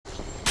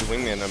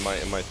wingman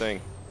in my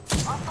thing.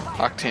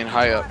 Octane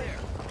high up.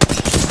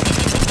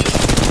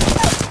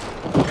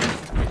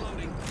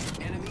 Reloading.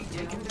 Enemy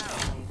taken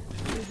down.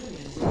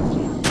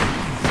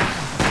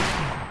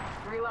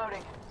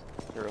 Reloading.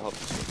 Here, I'll help you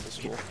with this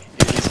tool.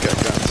 Yeah, he's got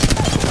guns.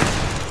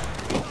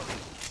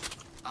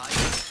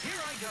 Here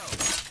I go.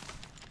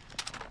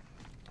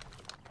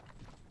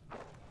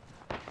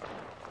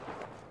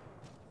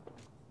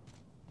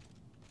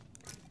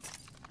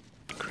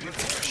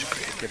 I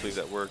can't believe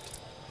that worked.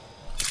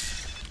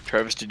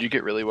 Travis, did you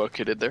get really well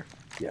kitted there?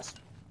 Yes.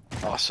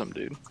 Awesome,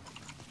 dude.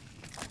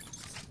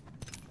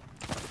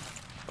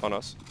 On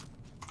us.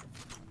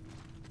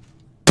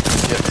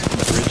 Yep, in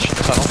the bridge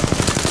tunnel.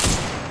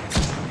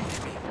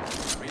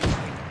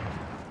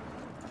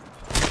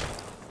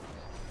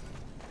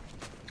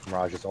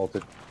 Mirage just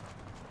ulted.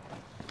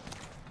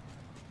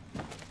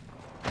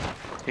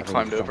 He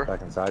climbed over.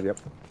 Back inside, yep.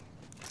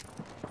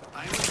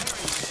 I'm repairing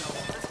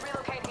myself. Let's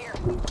relocate here.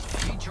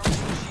 Recharging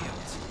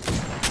shields.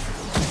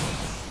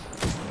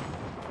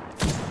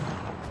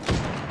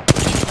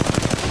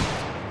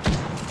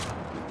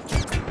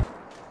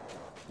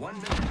 1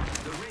 minute.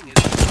 The ring is.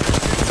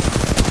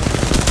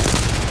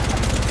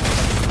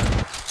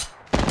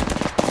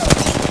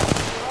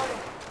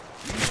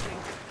 Reloading.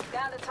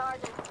 Down to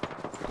target.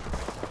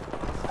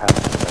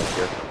 Right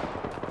here.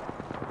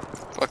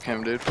 Fuck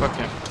him, dude. Fuck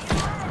him.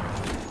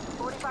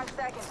 45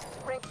 seconds.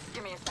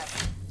 Give me a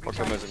second. What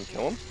come as and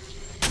kill him?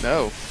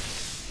 No.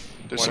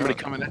 There's Why somebody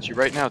not? coming at you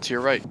right now, to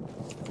your right.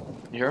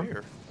 You hear him?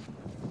 Here.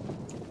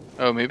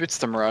 Oh, maybe it's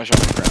the Mirage on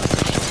the ground.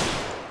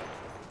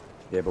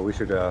 Yeah, but we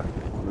should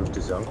move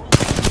to zone.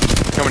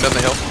 Coming down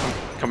the hill.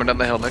 Coming down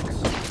the hill, Nick.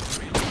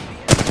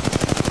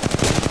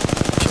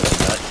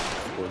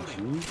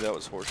 That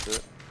was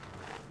horseshit.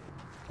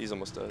 He's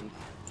almost dead.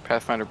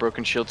 Pathfinder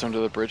broken shields under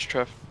the bridge,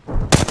 Trev.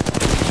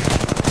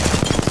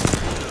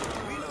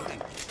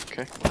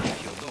 Okay.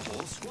 Killed the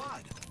whole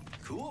squad.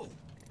 Cool.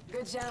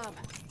 Good job.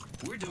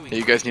 We're doing. Yeah,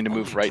 you guys need to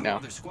move Only right 2 now.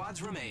 Other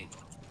squads remain.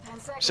 10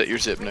 seconds. Set your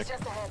zip, Ring's Nick.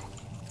 just ahead.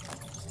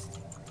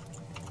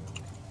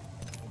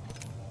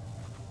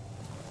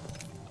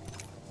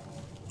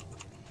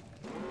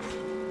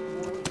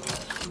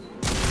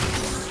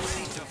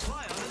 Ready to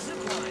fly on the zip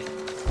line.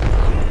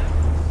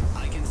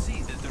 I can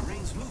see that the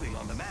ring's moving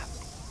on the map.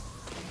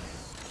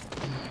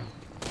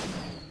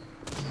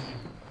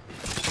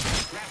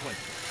 Grappling.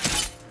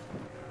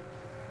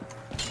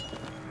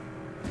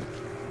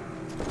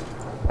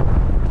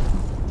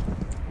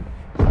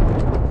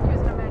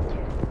 Using a med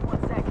kit.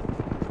 1 second.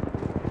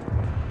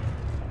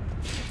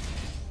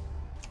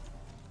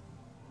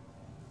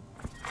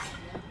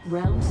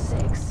 Round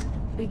 6.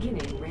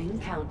 Beginning ring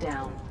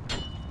countdown.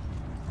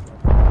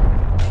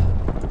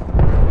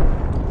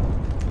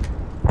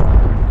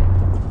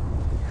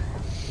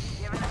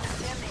 Giving us a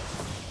chimney.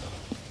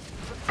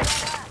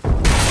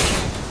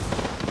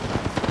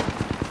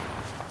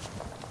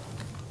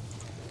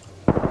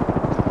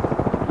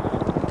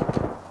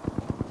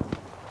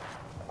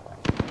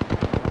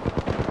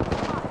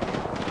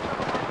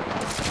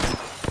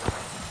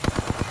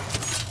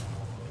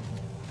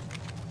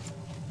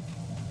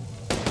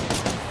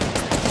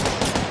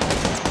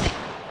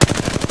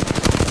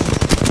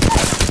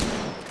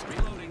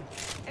 Reloading.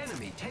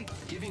 Enemy take.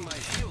 Giving my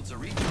shields a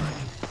recharge.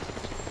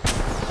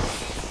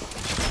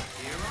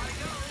 Here I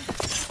go.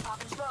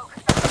 Popping smoke.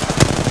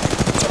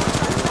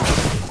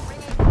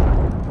 Ringing.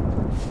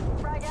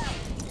 Frag out.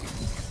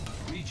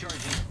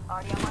 Recharging.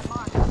 Already on my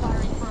mark.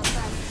 Firing for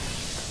effect.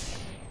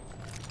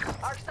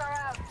 Arc star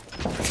out.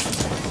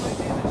 My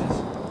bandages.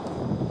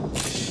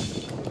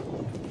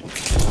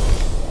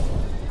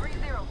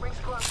 3-0. Rings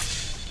close.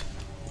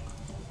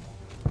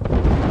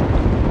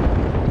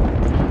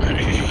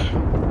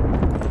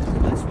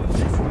 Let's move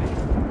this way.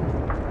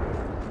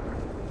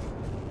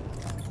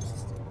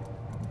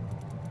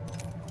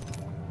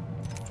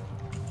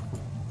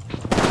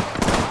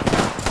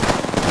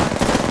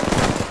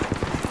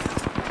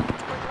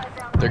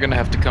 They're gonna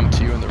have to come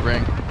to you in the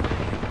ring.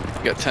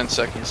 You got 10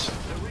 seconds. The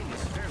ring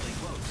is fairly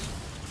close.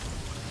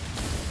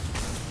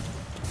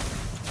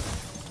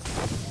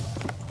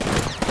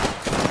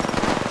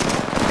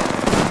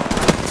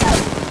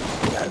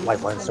 That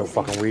lifeline's so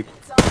fucking weak.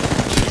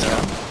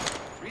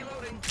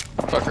 Reloading.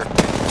 Fucker.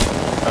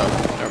 Oh,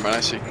 never mind,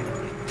 I see.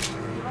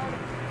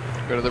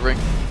 Go to the ring.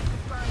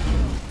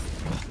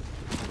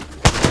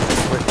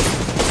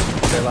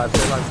 Stay alive,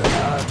 stay alive, stay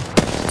alive.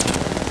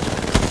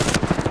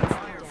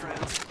 Fire,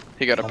 friends.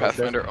 He got a Almost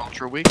Pathfinder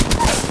ultra weak.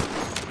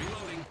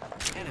 Reloading.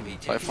 Enemy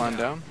taken Lifeline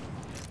down.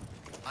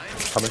 I am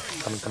Coming,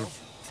 repairing coming, coming.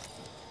 myself.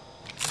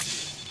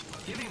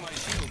 Giving my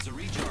shields a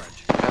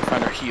recharge.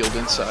 Pathfinder healed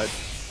inside.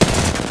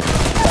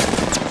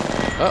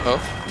 Uh-oh.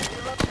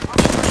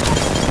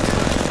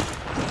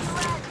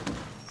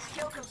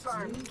 Kill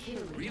confirmed.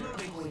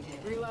 Reloading.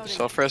 Reloading.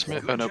 Self-res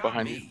mid? Oh no, Good job,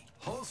 behind you. me.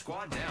 Whole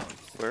squad down.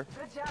 Where?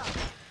 Good job.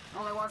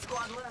 Only 1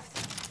 squad left.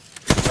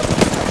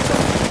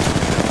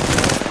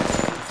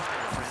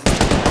 Fire,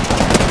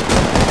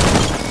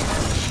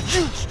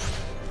 friends.